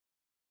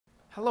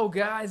Hello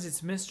guys, it's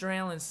Mr.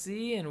 Alan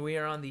C, and we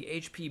are on the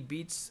HP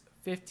Beats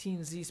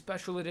 15Z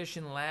Special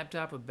Edition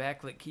laptop with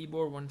backlit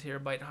keyboard,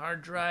 1TB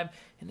hard drive,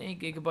 and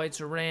 8GB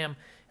of RAM.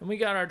 And we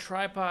got our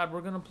tripod.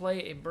 We're going to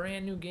play a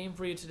brand new game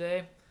for you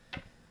today.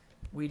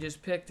 We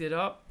just picked it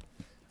up.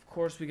 Of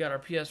course, we got our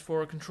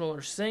PS4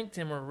 controller synced,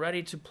 and we're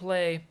ready to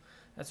play.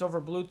 That's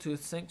over Bluetooth,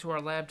 synced to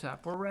our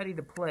laptop. We're ready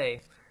to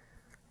play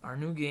our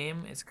new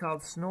game. It's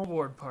called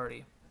Snowboard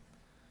Party.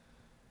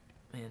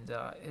 And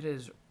it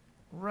is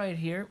right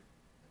here.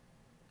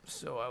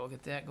 So I will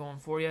get that going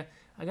for you.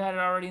 I got it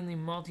already in the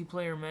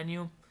multiplayer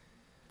menu.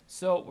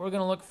 So we're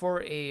going to look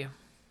for a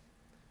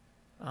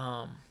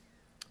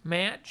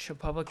match, a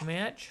public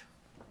match,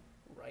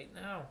 right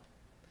now.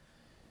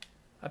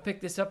 I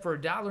picked this up for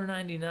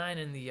 $1.99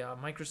 in the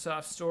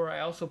Microsoft Store.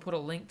 I also put a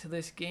link to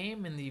this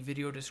game in the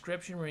video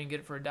description where you can get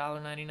it for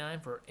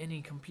 $1.99 for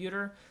any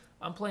computer.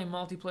 I'm playing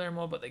multiplayer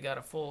mode, but they got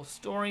a full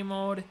story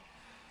mode. You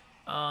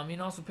can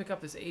also pick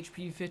up this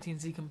HP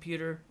 15Z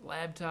computer,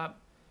 laptop,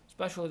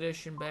 special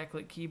edition,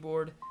 backlit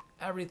keyboard,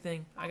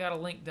 everything. I got a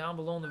link down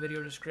below in the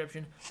video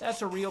description.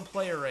 That's a real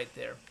player right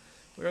there.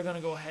 We're going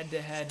to go head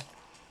to head.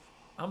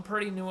 I'm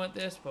pretty new at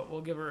this, but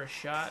we'll give her a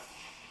shot.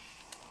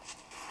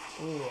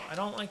 Ooh, I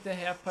don't like the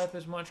half pipe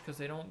as much because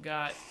they don't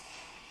got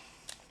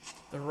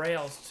the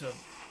rails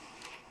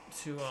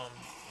to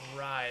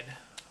ride.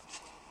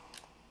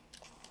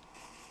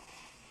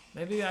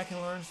 Maybe I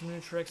can learn some new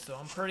tricks though.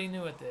 I'm pretty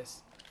new at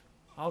this.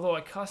 Although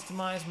I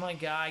customized my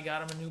guy,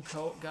 got him a new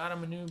coat, got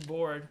him a new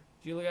board.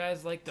 Do you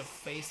guys like the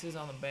faces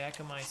on the back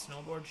of my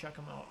snowboard? Check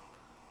them out.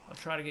 I'll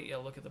try to get you a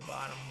look at the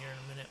bottom here in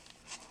a minute.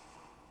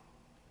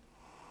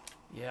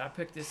 Yeah, I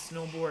picked this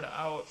snowboard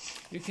out.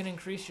 You can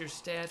increase your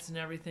stats and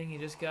everything. You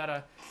just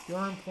gotta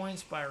earn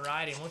points by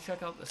riding. We'll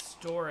check out the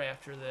store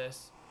after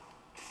this.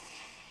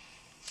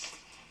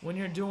 When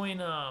you're doing,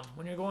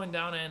 when you're going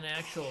down an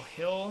actual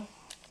hill,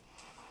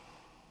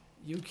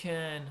 you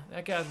can.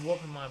 That guy's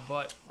whooping my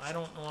butt. I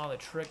don't know all the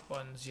trick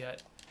buttons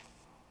yet.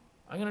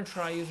 I'm gonna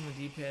try using the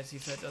D-pad, see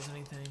if that does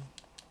anything.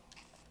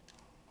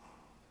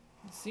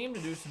 It seemed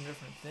to do some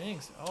different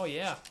things. Oh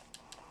yeah,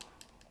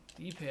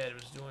 D-pad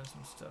was doing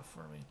some stuff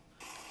for me.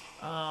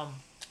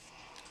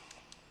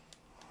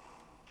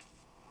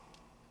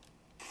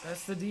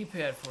 That's the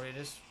D-pad for you.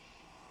 Just,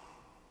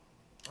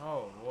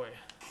 oh boy,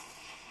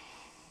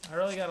 I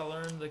really gotta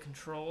learn the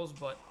controls,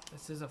 but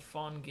this is a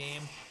fun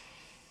game.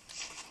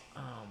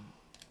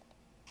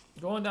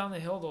 Going down the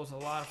hill though is a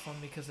lot of fun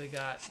because they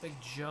got big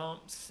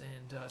jumps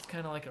and it's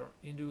kind of like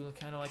you do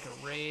kind of like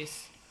a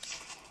race.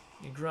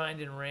 You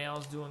grind in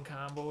rails doing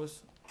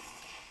combos.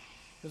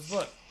 Cause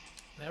look,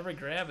 every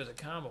grab is a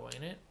combo,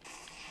 ain't it?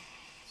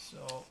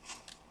 So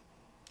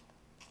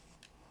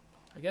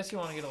I guess you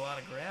want to get a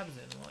lot of grabs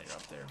in while you're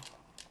up there.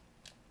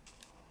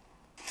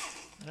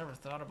 I never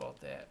thought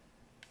about that.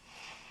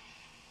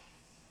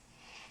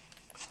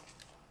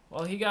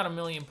 Well, he got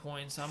 1,000,000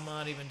 points. I'm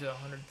not even to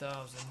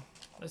 100,000.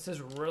 This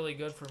is really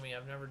good for me.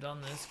 I've never done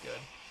this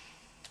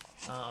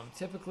good.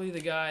 Typically,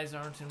 the guys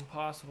aren't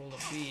impossible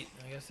to beat.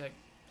 I guess that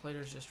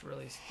player's just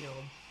really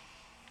skilled.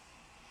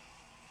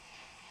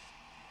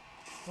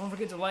 Don't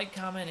forget to like,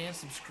 comment, and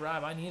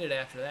subscribe. I need it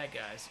after that,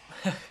 guys.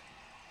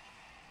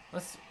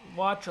 Let's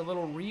watch a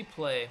little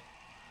replay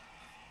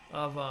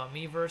of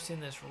me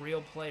versing this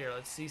real player.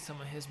 Let's see some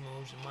of his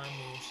moves and my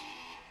moves.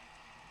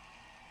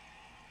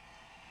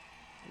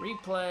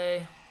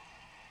 Replay.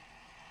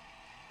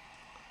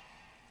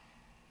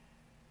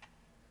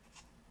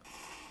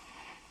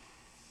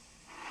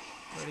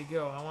 Where'd he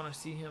go? I want to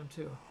see him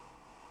too.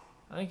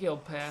 I think he'll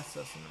pass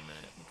us in a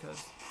minute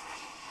because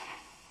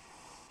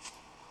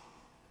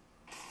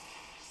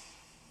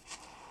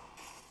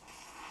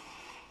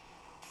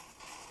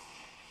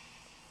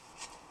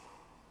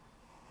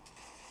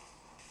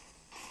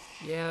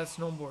yeah, that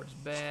snowboard's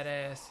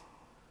badass.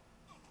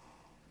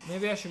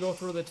 Maybe I should go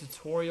through the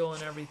tutorial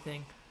and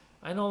everything.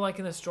 I know, like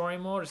in the story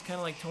mode, it's kind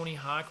of like Tony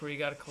Hawk, where you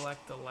got to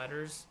collect the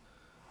letters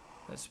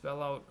that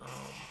spell out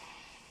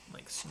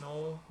like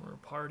snow or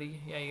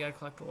party. Yeah, you got to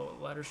collect the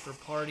letters for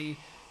party.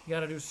 You got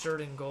to do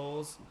certain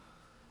goals.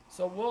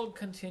 So we'll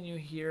continue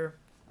here.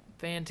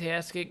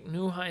 Fantastic.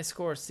 New high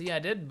score. See, I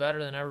did better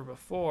than ever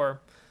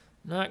before.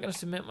 Not going to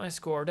submit my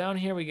score. Down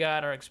here we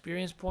got our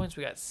experience points.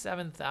 We got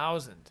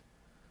 7,000.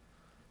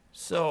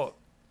 So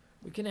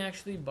we can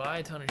actually buy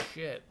a ton of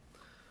shit.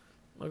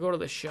 I'll go to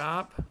the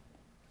shop.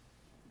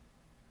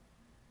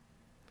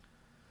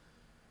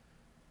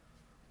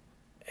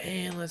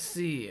 And let's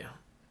see.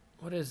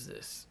 What is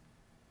this?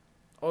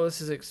 Oh,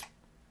 this is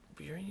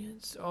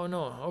experience? Oh,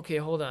 no. Okay,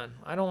 hold on.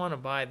 I don't want to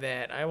buy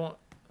that. I want...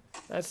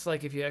 That's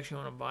like if you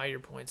actually want to buy your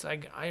points.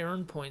 I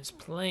earn points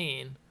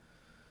playing.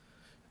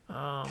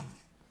 So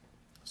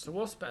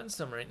we'll spend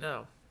some right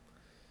now.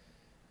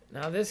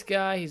 Now this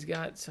guy, he's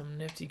got some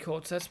nifty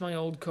coats. That's my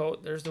old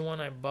coat. There's the one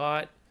I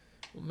bought.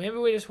 Well, maybe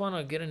we just want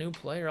to get a new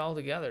player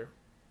altogether.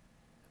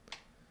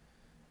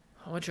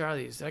 How much are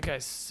these? That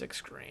guy's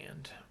 $6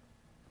 grand.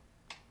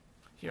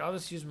 Here, I'll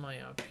just use my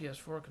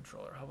PS4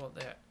 controller. How about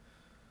that?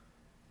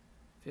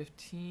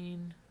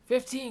 15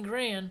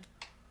 grand.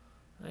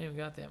 I ain't even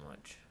got that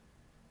much.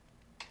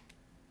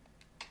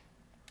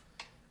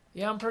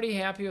 Yeah, I'm pretty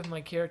happy with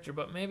my character,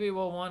 but maybe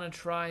we'll want to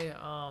try,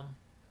 I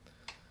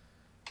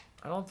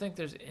don't think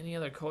there's any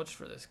other coach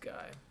for this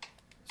guy.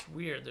 It's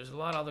weird. There's a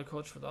lot of other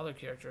coach for the other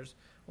characters.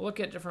 We'll look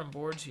at different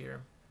boards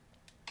here.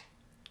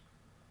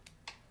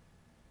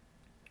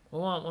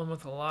 We'll want one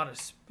with a lot of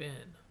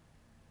spin.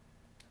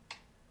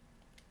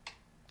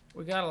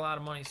 We got a lot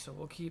of money, so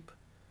we'll keep...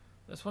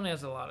 This one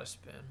has a lot of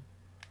spin.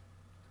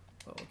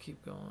 But we'll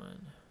keep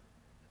going.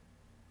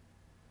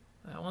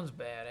 That one's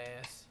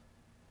badass.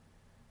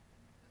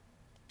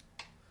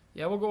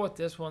 Yeah, we'll go with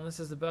this one. This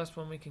is the best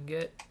one we can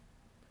get.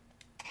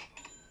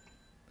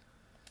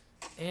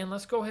 And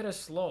let's go hit a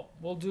slope.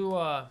 We'll do,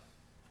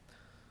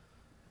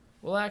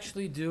 we'll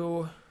actually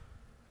do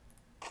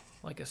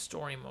like a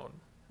story mode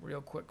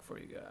real quick for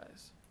you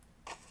guys.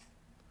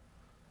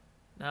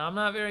 Now, I'm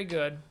not very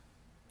good.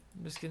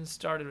 I'm just getting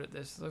started with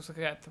this. It looks like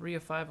I got 3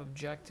 of 5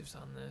 objectives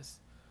on this.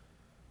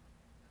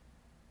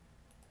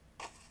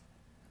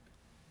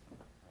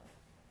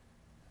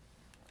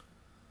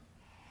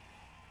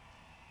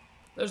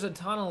 There's a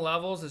ton of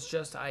levels. It's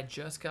just I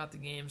just got the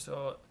game,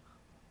 so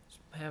it's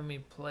having me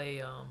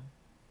play.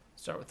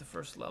 Start with the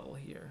first level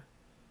here.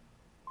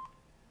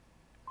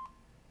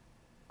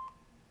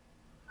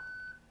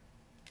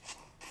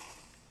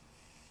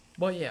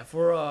 But yeah,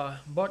 for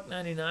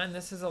 $1.99,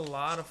 this is a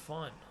lot of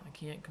fun. I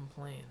can't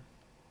complain.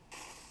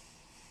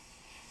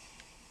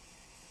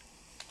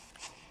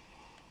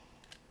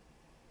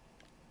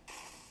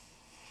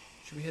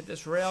 Should we hit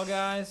this rail,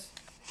 guys?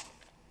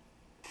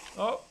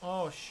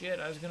 Oh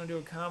shit, I was gonna do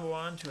a combo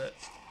onto it.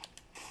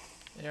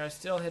 There, I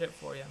still hit it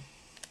for you.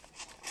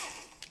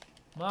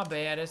 My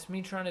bad, it's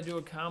me trying to do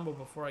a combo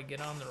before I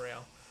get on the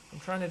rail. I'm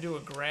trying to do a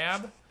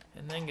grab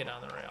and then get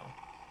on the rail.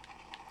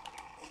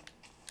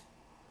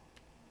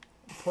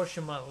 I'm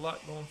pushing my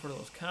luck going for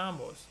those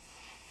combos.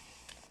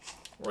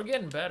 We're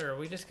getting better,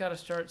 we just gotta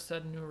start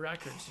setting new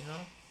records, you know?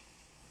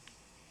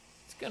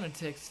 It's gonna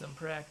take some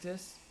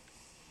practice.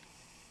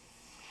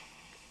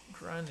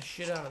 Grind the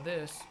shit out of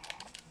this.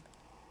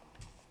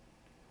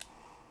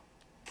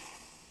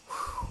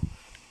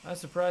 I was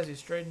surprised he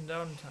straightened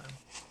out in time.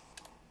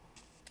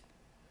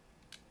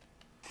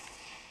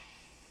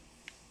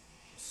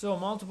 So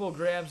multiple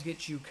grabs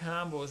get you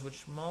combos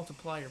which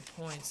multiply your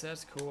points.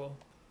 That's cool.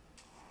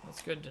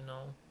 That's good to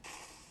know.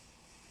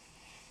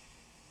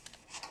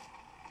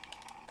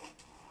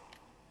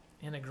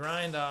 And a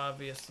grind,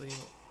 obviously.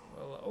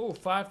 Well, oh,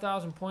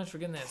 5,000 points for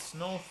getting that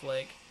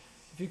snowflake.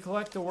 If you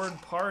collect the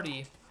word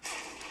party,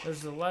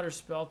 there's a letter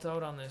spelt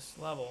out on this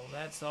level.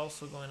 That's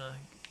also going to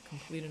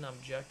complete an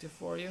objective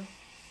for you.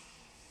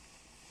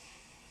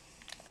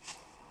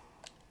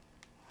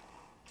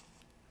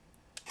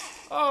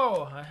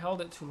 Oh, I held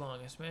it too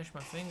long. I smashed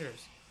my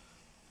fingers.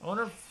 I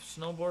wonder if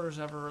snowboarders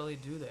ever really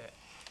do that.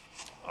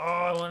 Oh,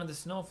 I wanted the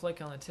snowflake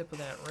on the tip of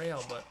that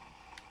rail, but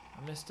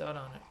I missed out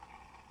on it.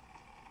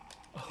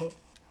 Oh,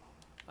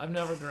 I've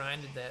never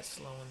grinded that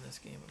slow in this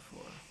game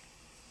before.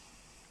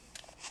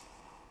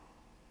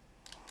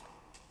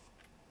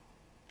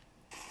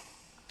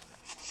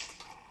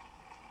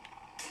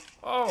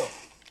 Oh,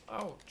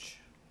 ouch.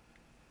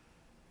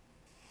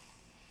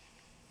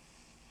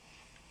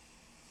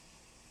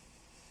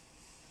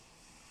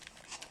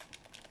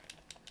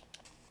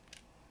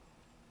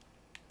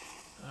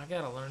 I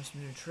gotta learn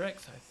some new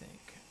tricks, I think.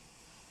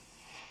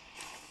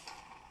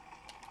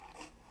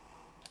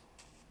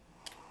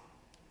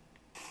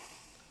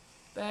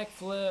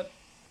 Backflip.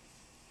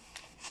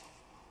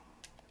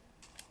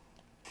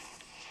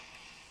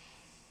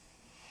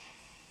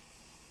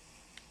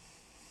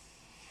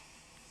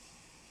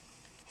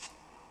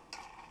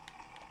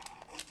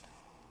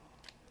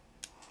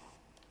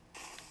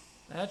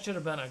 That should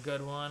have been a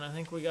good one. I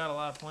think we got a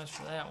lot of points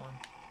for that one.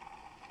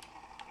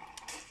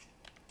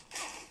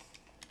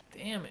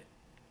 Damn it.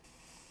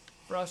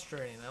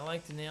 Frustrating. I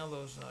like to nail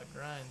those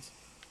grinds.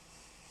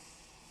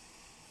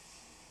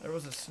 There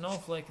was a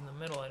snowflake in the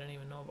middle. I didn't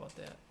even know about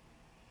that.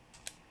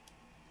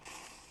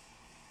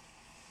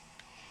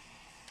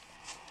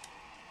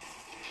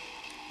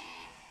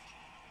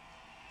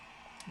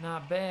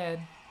 Not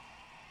bad.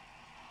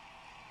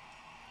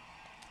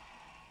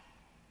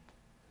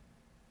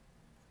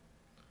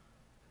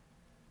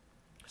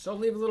 So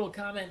leave a little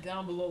comment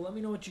down below. Let me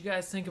know what you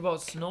guys think about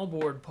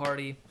Snowboard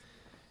Party.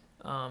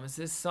 Is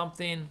this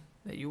something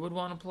that you would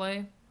want to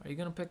play? Are you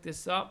going to pick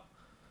this up?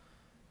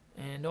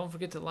 And don't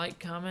forget to like,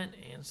 comment,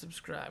 and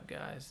subscribe,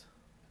 guys.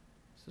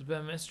 This has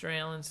been Mr.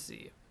 Allen. See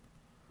you.